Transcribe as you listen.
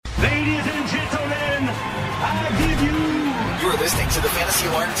listening to the Fantasy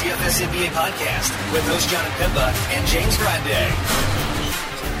Alarm DFS NBA podcast with host John Pemba and James Grande.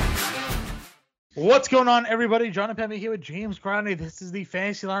 What's going on, everybody? John Pemba here with James Grande. This is the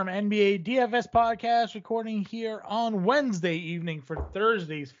Fantasy Alarm NBA DFS podcast, recording here on Wednesday evening for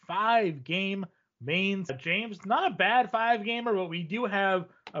Thursday's 5-game mains. James, not a bad 5-gamer, but we do have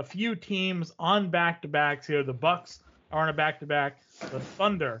a few teams on back-to-backs here. The Bucks are on a back-to-back. The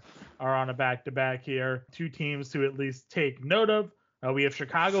Thunder are on a back-to-back here. Two teams to at least take note of. We have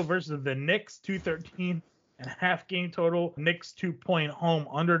Chicago versus the Knicks, 213.5 game total. Knicks 2-point home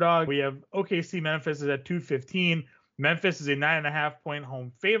underdog. We have OKC Memphis is at 215. Memphis is a 9.5-point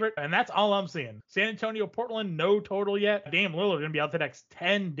home favorite, and that's all I'm seeing. San Antonio, Portland, no total yet. Dame Lillard going to be out the next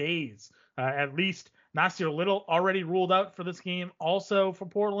 10 days at least. Nasir Little already ruled out for this game also for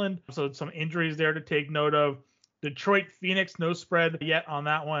Portland, so some injuries there to take note of. Detroit, Phoenix, no spread yet on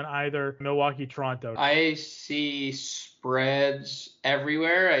that one either. Milwaukee, Toronto. I see spreads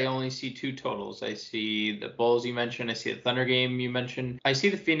everywhere. I only see two totals. I see the Bulls you mentioned. I see the Thunder game you mentioned. I see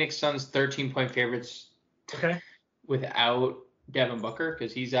the Phoenix Suns 13-point favorites. Okay. Without Devin Booker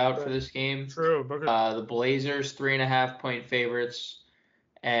because he's out for this game. True. Booker. The Blazers 3.5-point favorites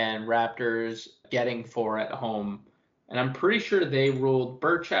and Raptors getting 4 at home. And I'm pretty sure they ruled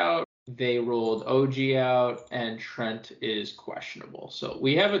Birch out. They ruled OG out, and Trent is questionable. So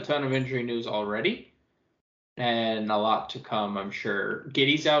we have a ton of injury news already, and a lot to come, I'm sure.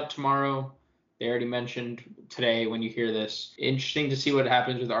 Giddey's out tomorrow. They already mentioned today when you hear this. Interesting to see what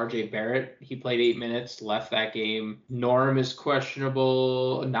happens with RJ Barrett. He played 8 minutes, left that game. Norm is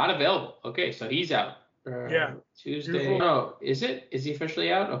questionable, not available. Okay, so he's out. Yeah. Tuesday. No, is it? Is he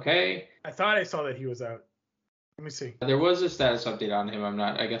officially out? Okay. I thought I saw that he was out. Let me see. There was a status update on him.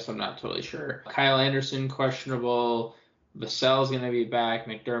 I guess I'm not totally sure. Kyle Anderson, questionable. Vassell's going to be back.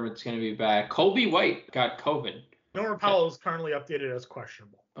 McDermott's going to be back. Colby White got COVID. Norman Powell is currently updated as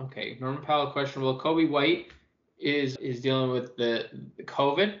questionable. Okay, Norman Powell questionable. Colby White is dealing with the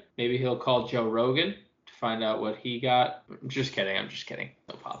COVID. Maybe he'll call Joe Rogan to find out what he got. I'm just kidding.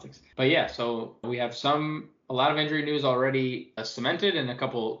 No politics. But yeah, so we have a lot of injury news already cemented and a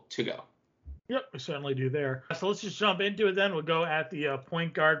couple to go. Yep, we certainly do there. So let's just jump into it then. We'll go at the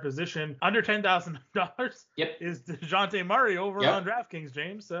point guard position. Under $10,000 Yep. is DeJounte Murray over on DraftKings,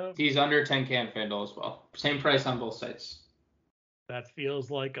 James. So he's under 10K on FanDuel as well. Same price on both sites. That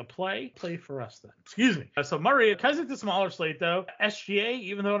feels like a play for us then. Excuse me. So Murray, because it's a smaller slate though, SGA,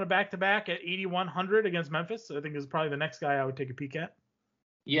 even though in a back-to-back at 8,100 against Memphis, I think is probably the next guy I would take a peek at.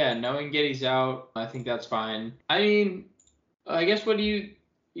 Yeah, knowing Giddey's out, I think that's fine. I mean, I guess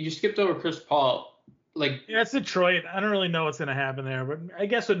you skipped over Chris Paul. Yeah, it's Detroit. I don't really know what's gonna happen there, but I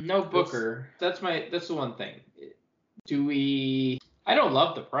guess no Booker. That's the one thing. I don't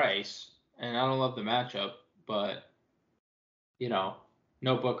love the price and I don't love the matchup, but no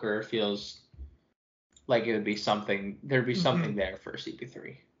Booker feels like it would be something. There'd be something there for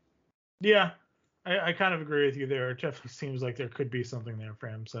CP3. Yeah. I kind of agree with you there. It definitely seems like there could be something there for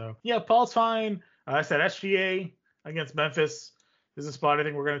him. So yeah, Paul's fine. I said SGA against Memphis is a spot I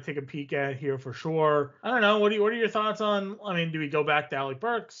think we're going to take a peek at here for sure. I don't know. What are your thoughts on? I mean, do we go back to Alec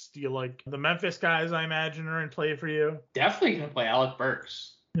Burks? Do you like the Memphis guys? I imagine are in play for you. Definitely gonna play Alec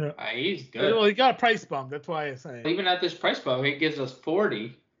Burks. Yeah, he's good. Well, he got a price bump. That's why I say. Even at this price bump, it gives us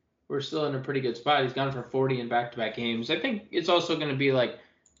 40. We're still in a pretty good spot. He's gone for 40 in back-to-back games. I think it's also going to be like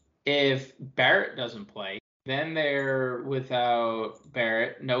if Barrett doesn't play, then they're without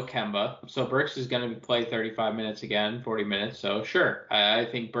Barrett, no Kemba. So Burks is going to play 35 minutes again, 40 minutes. So sure, I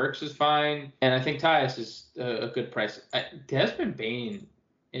think Burks is fine. And I think Tyus is a good price. Desmond Bane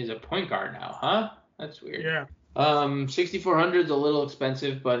is a point guard now, huh? That's weird. Yeah. 6,400 is a little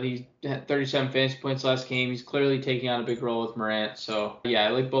expensive, but he had 37 fantasy points last game. He's clearly taking on a big role with Morant. So yeah, I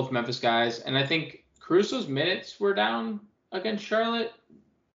like both Memphis guys. And I think Caruso's minutes were down against Charlotte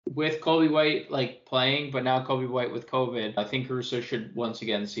with Colby White playing, but now Colby White with COVID. I think Caruso should once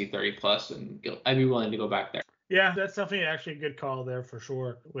again see 30 plus, and I'd be willing to go back there. Yeah, that's definitely actually a good call there for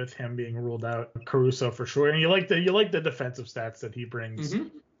sure with him being ruled out. Caruso for sure. And you like the defensive stats that he brings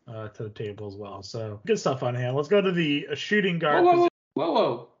to the table as well. So good stuff on him. Let's go to the shooting guard.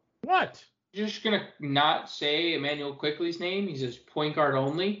 Whoa. What? You're just going to not say Emmanuel Quickley's name? He's just point guard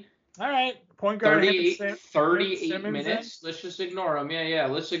only? All right. Point guard. 38 minutes. Let's just ignore him. Yeah.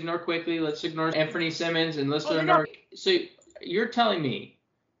 Let's ignore Quickley. Let's ignore Anthony Simmons. And let's ignore. So you're telling me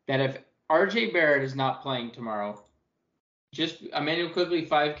that if RJ Barrett is not playing tomorrow, just Emmanuel Quickley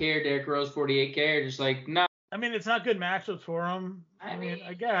 5K or Derrick Rose 48K or just nah. I mean, it's not good matchups for them. I mean,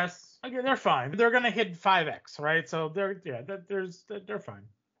 I guess. Again, they're fine. They're gonna hit 5x, right? So they're fine.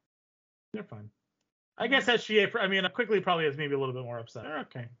 They're fine. I guess SGA, I mean, quickly probably is maybe a little bit more upset. They're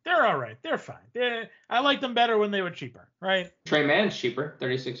okay. They're all right. They're fine. I liked them better when they were cheaper, right? Trey Mann's cheaper,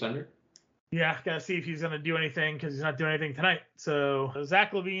 3,600. Yeah, got to see if he's going to do anything because he's not doing anything tonight. So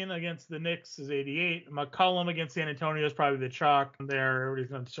Zach LaVine against the Knicks is 88. McCollum against San Antonio is probably the chalk there.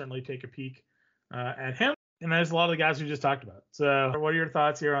 Everybody's going to certainly take a peek at him. And there's a lot of the guys we just talked about. So what are your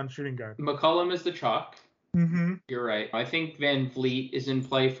thoughts here on shooting guard? McCollum is the chalk. Mm-hmm. You're right. I think Van Vliet is in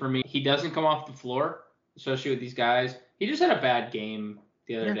play for me. He doesn't come off the floor, especially with these guys. He just had a bad game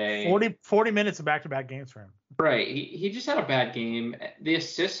the other day. 40 minutes of back-to-back games for him. Right. He just had a bad game. The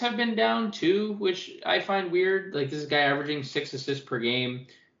assists have been down too, which I find weird. Like, this is a guy averaging 6 assists per game.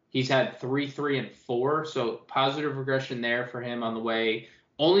 He's had 3, 3, and 4. So positive regression there for him on the way.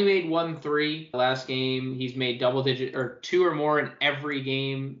 Only made 1 3 last game. He's made double digit or 2 or more in every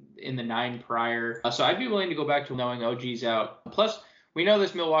game in the 9 prior. So I'd be willing to go back to knowing OG's out. Plus, we know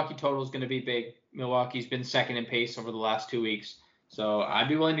this Milwaukee total is going to be big. Milwaukee's been second in pace over the last 2 weeks. So I'd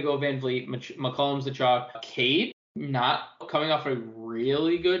be willing to go Van Vliet. McCollum's the chalk. Cade, not coming off a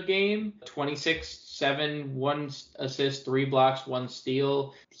really good game. 26, 7, 1 assist, 3 blocks, 1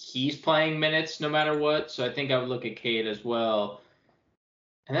 steal. He's playing minutes no matter what. So I think I would look at Cade as well.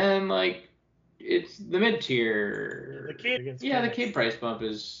 And then, like, it's the mid-tier. The Cade the Cade price bump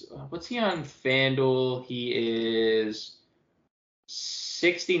is, what's he on FanDuel? He is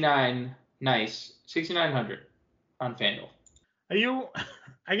 69, nice, 6,900 on FanDuel.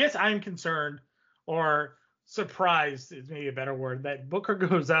 I guess I'm concerned or surprised is maybe a better word that Booker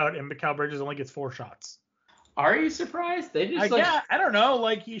goes out and Mikal Bridges only gets 4 shots. Are you surprised? They just yeah, I don't know.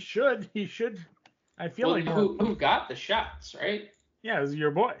 Like he should. I feel like who got the shots, right? Yeah, it was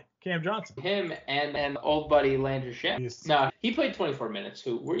your boy, Cam Johnson. Him and old buddy Landry Shamet. No, he played 24 minutes.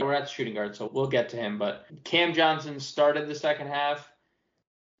 We're at the shooting guard, so we'll get to him. But Cam Johnson started the second half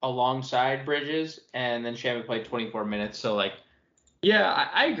alongside Bridges, and then Shamet played 24 minutes. So, like, yeah,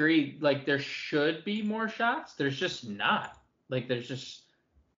 I agree. Like, there should be more shots. There's just not. Like,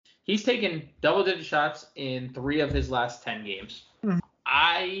 he's taken double-digit shots in 3 of his last 10 games. Mm-hmm.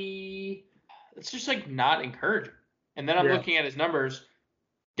 It's just, like, not encouraging. And then I'm looking at his numbers.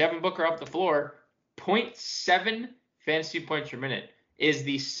 Devin Booker off the floor, 0.7 fantasy points per minute is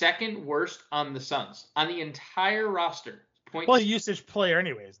the second worst on the Suns. On the entire roster. Well, usage player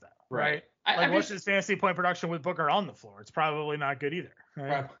anyways, though. Right. What's his fantasy point production with Booker on the floor? It's probably not good either.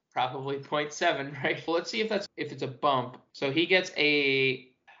 Right? Probably 0.7, right? Well, let's see if it's a bump. So he gets a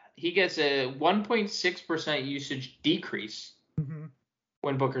 1.6% usage decrease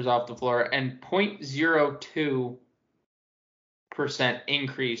when Booker's off the floor and 0.02%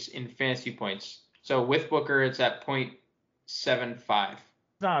 increase in fantasy points. So with Booker, it's at 0.75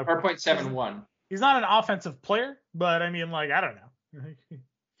 or 0.71. He's not an offensive player, but I mean, like, I don't know.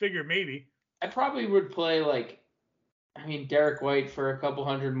 Figure maybe. I probably would play Derek White for a couple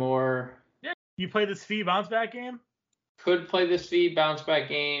hundred more. Yeah. You play this fee bounce back game? Could play this fee bounce back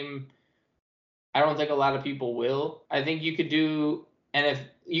game. I don't think a lot of people will. I think you could do, and if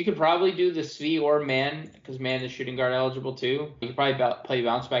you could probably do the Svi or Man, because Man is shooting guard eligible too. You could probably play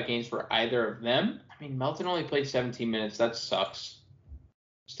bounce back games for either of them. I mean, Melton only played 17 minutes. That sucks.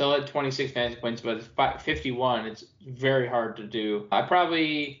 Still had 26 fantasy points, but it's 51. It's very hard to do.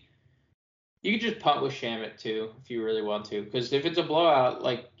 You could just punt with Shamet too if you really want to, because if it's a blowout,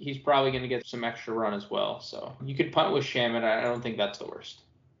 like, he's probably going to get some extra run as well. So you could punt with Shamet. I don't think that's the worst.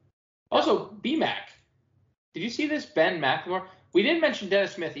 Also, BMAC. Did you see this Ben McLemore? We didn't mention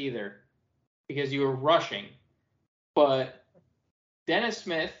Dennis Smith either because you were rushing. But Dennis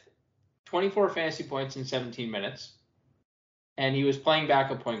Smith, 24 fantasy points in 17 minutes. And he was playing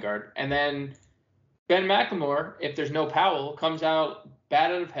backup point guard. And then Ben McLemore, if there's no Powell, comes out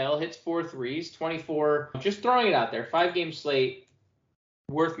bad out of hell, hits 4 threes, 24. Just throwing it out there. 5-game slate,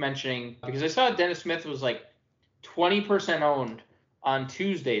 worth mentioning. Because I saw Dennis Smith was like 20% owned on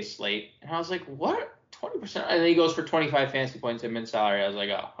Tuesday's slate. And I was like, what? 20%? And then he goes for 25 fantasy points in mid-salary. I was like,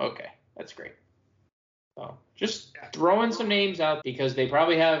 oh, okay. That's great. So just throwing some names out because they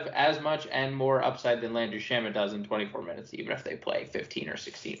probably have as much and more upside than Landry Shamet does in 24 minutes, even if they play 15 or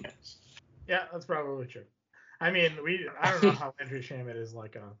 16 minutes. Yeah, that's probably true. I mean, I don't know how Landry Shamet is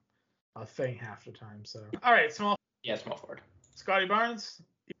like a thing half the time. So, all right, small forward. Scotty Barnes.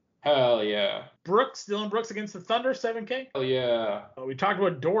 Hell yeah. Dylan Brooks against the Thunder, 7K. Hell yeah. We talked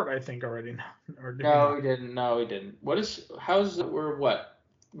about Dort, I think, already. No, we didn't. We're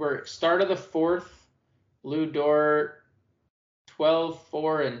start of the 4th. Lou Dort, 12,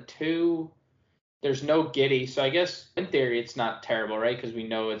 4, and 2. There's no Giddey, so I guess in theory it's not terrible, right? Because we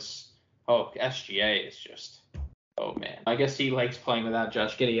know SGA is just Oh, man. I guess he likes playing without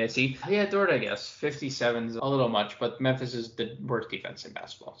Josh Giddey. I see. Yeah, Dort, I guess. 57 is a little much, but Memphis is the worst defense in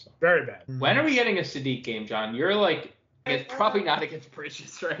basketball. So. Very bad. When are we getting a Sadiq game, John? You're like, it's probably not against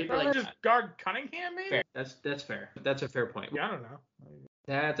Bridges, right? Like, just guard Cunningham, maybe? Fair. That's fair. That's a fair point. Yeah, I don't know.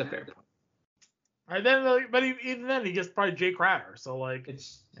 That's a fair point. And then, but even then, he gets probably Jay Crowder. So, like,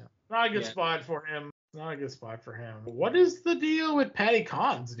 It's not a good spot for him. Not a good spot for him. What is the deal with Patty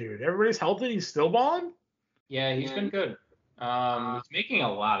Collins, dude? Everybody's healthy. He's still balling? Yeah, he's been good. He's making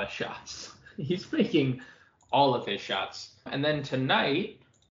a lot of shots. He's making all of his shots. And then tonight,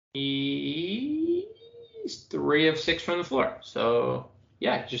 he's 3 of 6 from the floor. So,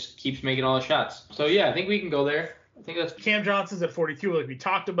 yeah, just keeps making all the shots. So, yeah, I think we can go there. I think that's Cam Johnson's at 42, like we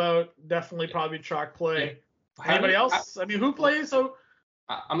talked about. Definitely probably chalk play. Yeah. Anybody else? I mean, who plays? So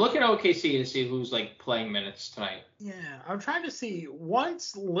I'm looking at OKC to see who's like playing minutes tonight. Yeah, I'm trying to see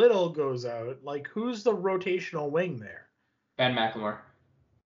once Little goes out, like who's the rotational wing there? Ben McLemore.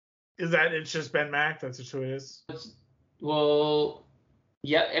 It's just Ben Mac? That's just who it is? Well,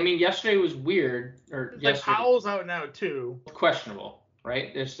 yeah. I mean, yesterday was weird. Like Powell's out now too. Questionable,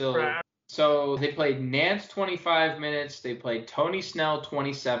 right? They're still. Right. So they played Nance 25 minutes. They played Tony Snell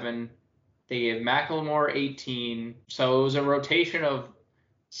 27. They gave McLemore 18. So it was a rotation of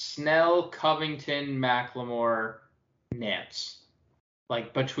Snell, Covington, McLemore, Nance.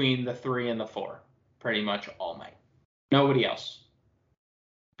 Like between the 3 and the 4. Pretty much all night. Nobody else.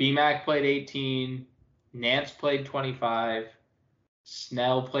 BMAC played 18. Nance played 25.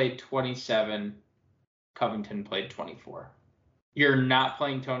 Snell played 27. Covington played 24. You're not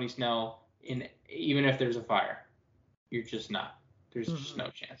playing Tony Snell even if there's a fire. You're just not. There's just no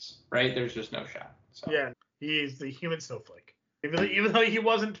chance, right? There's just no shot. So. Yeah, he's the human snowflake. Even though he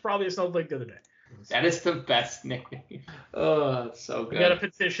wasn't probably a snowflake the other day. That is the best nickname. Oh, it's so good. We got a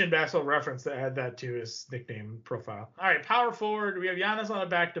petition Basketball Reference to add that to his nickname profile. All right, power forward. We have Giannis on a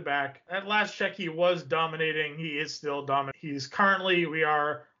back-to-back. At last check, he was dominating. He is still dominating. We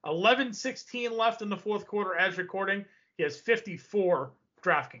are 11:16 left in the fourth quarter as recording. He has 54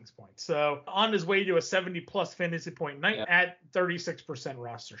 DraftKings points. So on his way to a 70-plus fantasy point night at 36%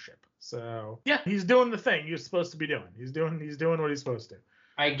 rostership. So, yeah, he's doing the thing he's supposed to be doing. He's doing what he's supposed to.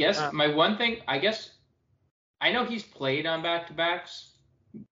 I guess my one thing, I know he's played on back-to-backs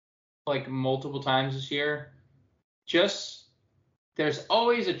like multiple times this year. Just, there's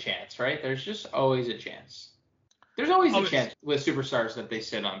always a chance, right? There's just always a chance. There's always a chance with superstars that they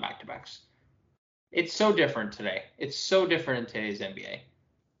sit on back-to-backs. It's so different today. It's so different in today's NBA.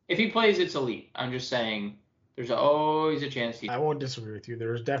 If he plays, it's elite. I'm just saying there's always a chance I won't disagree with you.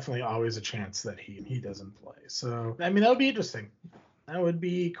 There's definitely always a chance that he doesn't play. So, I mean, that would be interesting. That would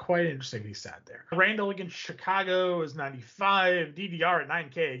be quite interesting if he sat there. Randall against Chicago is 95. DDR at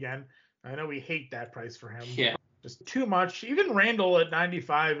 9K again. I know we hate that price for him. Yeah. Just too much. Even Randall at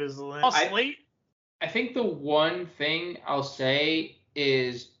 95 is late. I think the one thing I'll say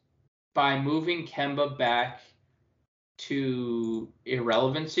is by moving Kemba back to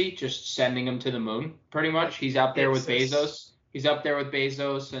irrelevancy, just sending him to the moon, pretty much. He's up there with Bezos. He's up there with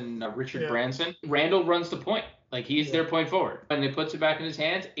Bezos and Richard Branson. Randall runs the point. Like, he's their point forward. When they puts it back in his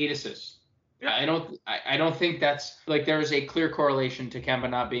hands, 8 assists. Yeah. I don't think that's, like, there's a clear correlation to Kemba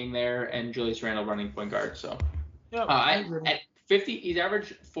not being there and Julius Randle running point guard. So, at 50, he's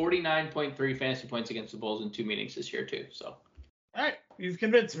averaged 49.3 fantasy points against the Bulls in 2 meetings this year, too. So, all right, you've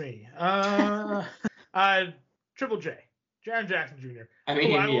convinced me. Triple J, Jaren Jackson Jr. I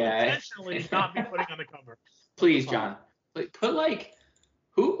mean, who I will intentionally not be putting on the cover. Please, John. Put like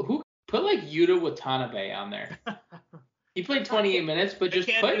Yuta Watanabe on there. He played 28 minutes, but just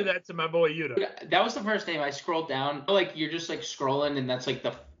can't do that to my boy Yuta. That was the first name I scrolled down. Like, you're just like scrolling, and that's like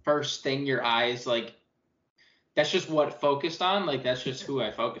the first thing your eyes like. That's just what focused on. Like, that's just who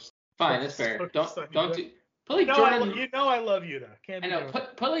I focused. Fine, that's fair. Don't do. Put like Jordan. I love Yuta. I know.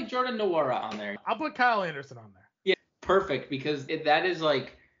 Put like Jordan Nwora on there. I'll put Kyle Anderson on there. Yeah, perfect, because that is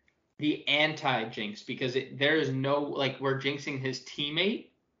like the anti-jinx, because there is no, like, we're jinxing his teammate,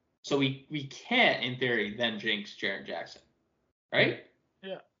 so we can't in theory then jinx Jaren Jackson, right?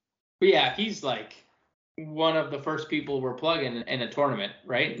 Yeah. But yeah, he's like one of the first people we're plugging in a tournament,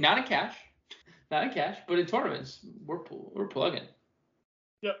 right? Not in cash, but in tournaments we're plugging.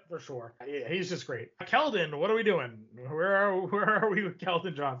 Yep, for sure. Yeah, he's just great. Keldon, what are we doing? Where are we with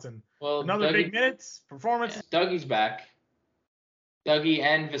Keldon Johnson? Well, another big minutes performance. Yeah, Dougie's back. Dougie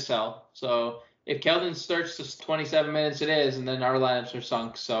and Vassell. So if Keldon starts to 27 minutes, it is, and then our lineups are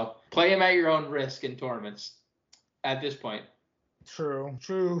sunk. So play him at your own risk in tournaments at this point.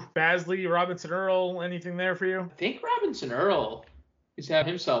 True. Basley, Robinson Earl, anything there for you? I think Robinson Earl He's having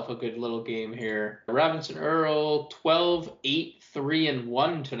himself a good little game here. Robinson Earl, 12, 8, 3, and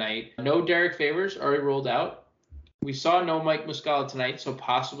 1 tonight. No Derek Favors, already rolled out. We saw no Mike Muscala tonight, so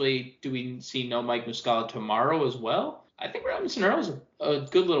possibly do we see no Mike Muscala tomorrow as well? I think Robinson Earl's a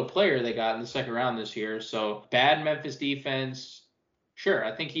good little player they got in the second round this year. So bad Memphis defense. Sure,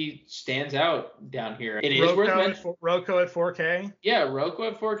 I think he stands out down here. It is worth mentioning. Rocco at 4K? Yeah, Rocco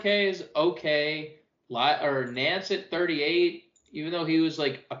at 4K is okay. Or Nance at 38, even though he was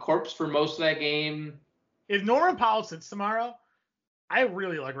like a corpse for most of that game. If Norman Powell sits tomorrow, I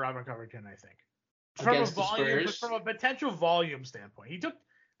really like Robin Covington, I think. From a potential volume standpoint. He took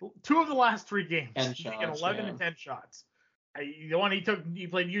 2 of the last 3 games. 10 shots, 11 and 10 shots. The one he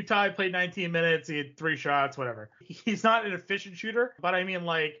played Utah, he played 19 minutes, he had 3 shots, whatever. He's not an efficient shooter, but I mean,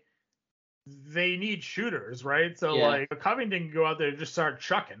 like, they need shooters, right? So, like, Covington can go out there and just start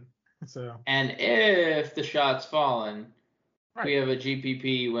chucking. So. And if the shot's fallen, we have a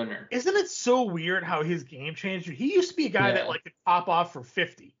GPP winner. Isn't it so weird how his game changed? He used to be a guy that, like, could pop off for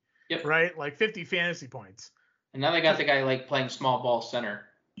 50. Yep. Right? Like 50 fantasy points. And now they got the guy like playing small ball center.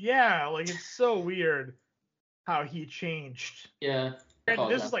 Yeah, like it's so weird how he changed. Yeah. And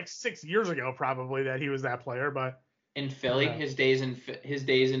this is like 6 years ago probably that he was that player, but in Philly, his days in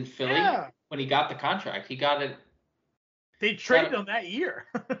Philly when he got the contract, he got it. They traded him that year.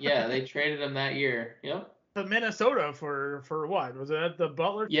 Yeah, they traded him that year. Yep. To Minnesota for what? Was it the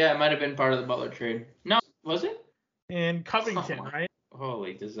Butler? Yeah, it might have been part of the Butler trade. No, was it? And Covington, right?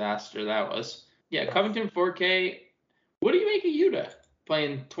 Holy disaster that was. Yeah, Covington 4K. What do you make of Yuta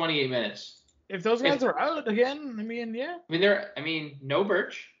playing 28 minutes? If those guys are out again, I mean, yeah. I mean, no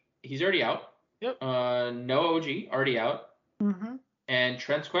Birch. He's already out. Yep. No OG, already out. Mm-hmm. And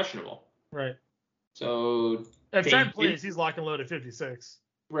Trent's questionable. Right. So if Trent plays, he's lock and load at 56.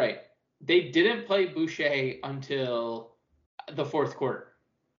 Right. They didn't play Boucher until the fourth quarter.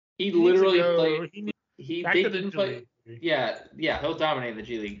 He literally played. They didn't play. Yeah, he'll dominate the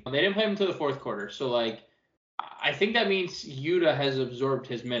G League. They didn't play him until the fourth quarter, so like, I think that means Yuta has absorbed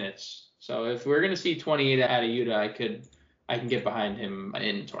his minutes. So if we're gonna see 28 out of Yuta, I can get behind him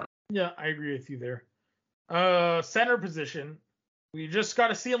in tournament. Yeah, I agree with you there. Center position, we just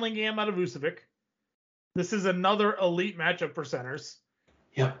got a ceiling game out of Vucevic. This is another elite matchup for centers.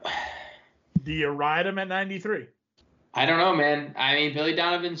 Yep. Do you ride him at 93? I don't know, man. I mean, Billy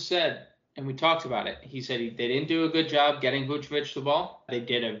Donovan said. And we talked about it. He said they didn't do a good job getting Vucevic the ball. They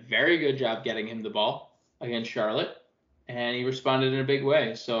did a very good job getting him the ball against Charlotte, and he responded in a big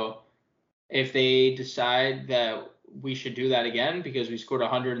way. So if they decide that we should do that again because we scored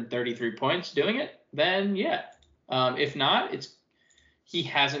 133 points doing it, then yeah. If not, he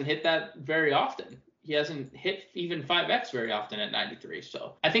hasn't hit that very often. He hasn't hit even 5x very often at 93.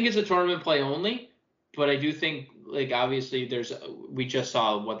 So I think it's a tournament play only. But I do think, like, obviously, we just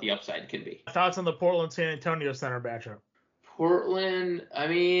saw what the upside can be. Thoughts on the Portland-San Antonio center matchup? Portland, I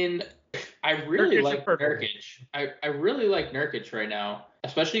mean, I really like Nurkic. I really like Nurkic right now,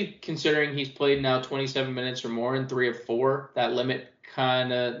 especially considering he's played now 27 minutes or more in 3 of 4. That limit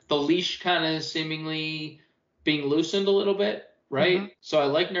the leash kind of seemingly being loosened a little bit, right? Mm-hmm. So I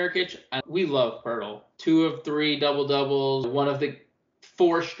like Nurkic. We love Pirtle. 2 of 3 double-doubles. One of the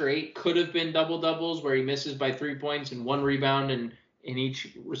 4 straight could have been double-doubles where he misses by 3 points and 1 rebound in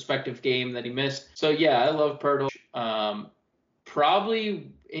each respective game that he missed. So, yeah, I love Pirtle.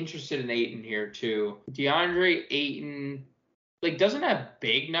 Probably interested in Ayton here, too. DeAndre Ayton, like, doesn't have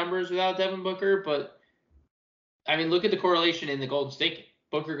big numbers without Devin Booker, but, I mean, look at the correlation in the Golden State game.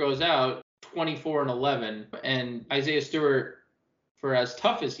 Booker goes out 24 and 11, and Isaiah Stewart, for as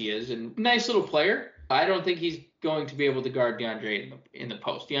tough as he is, and nice little player, I don't think he's going to be able to guard DeAndre Ayton in the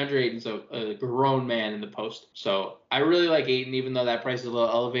post. DeAndre Ayton's a grown man in the post. So I really like Ayton, even though that price is a little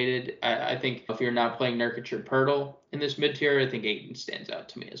elevated. I think if you're not playing Nurkic or Pirtle in this mid-tier, I think Ayton stands out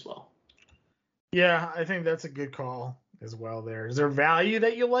to me as well. Yeah, I think that's a good call as well there. Is there value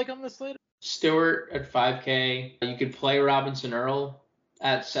that you like on this slate? Stewart at 5K. You could play Robinson Earl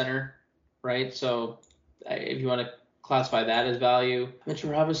at center, right? So if you want to classify that as value.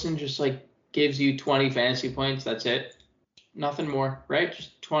 Mitchell Robinson just like gives you 20 fantasy points. That's it. Nothing more, right?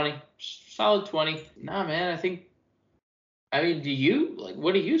 Just 20. Just solid 20. Nah, man, I mean,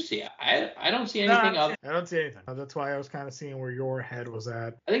 what do you see? I don't see anything else. I don't see anything. That's why I was kind of seeing where your head was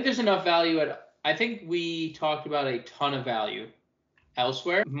at. I think there's enough value I think we talked about a ton of value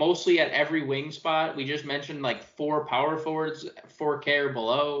elsewhere, mostly at every wing spot. We just mentioned like 4 power forwards, 4K or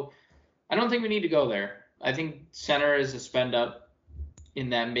below. I don't think we need to go there. I think center is a spend up in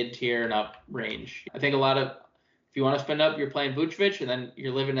that mid-tier and up range. I think if you want to spend up, you're playing Vucevic, and then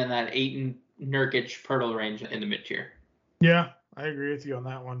you're living in that Ayton, Nurkic, Pirtle range in the mid-tier. Yeah, I agree with you on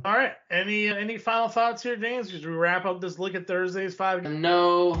that one. All right. Any final thoughts here, James? As we wrap up this look at Thursday's 5 games?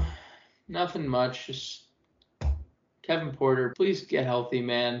 No, nothing much. Just Kevin Porter, please get healthy,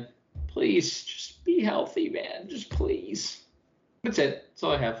 man. Please, just be healthy, man. Just please. That's it. That's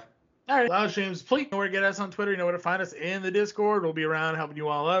all I have. All right, Loud James, please know where to get us on Twitter. You know where to find us in the Discord. We'll be around helping you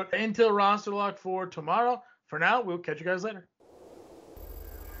all out until roster lock for tomorrow. For now, we'll catch you guys later.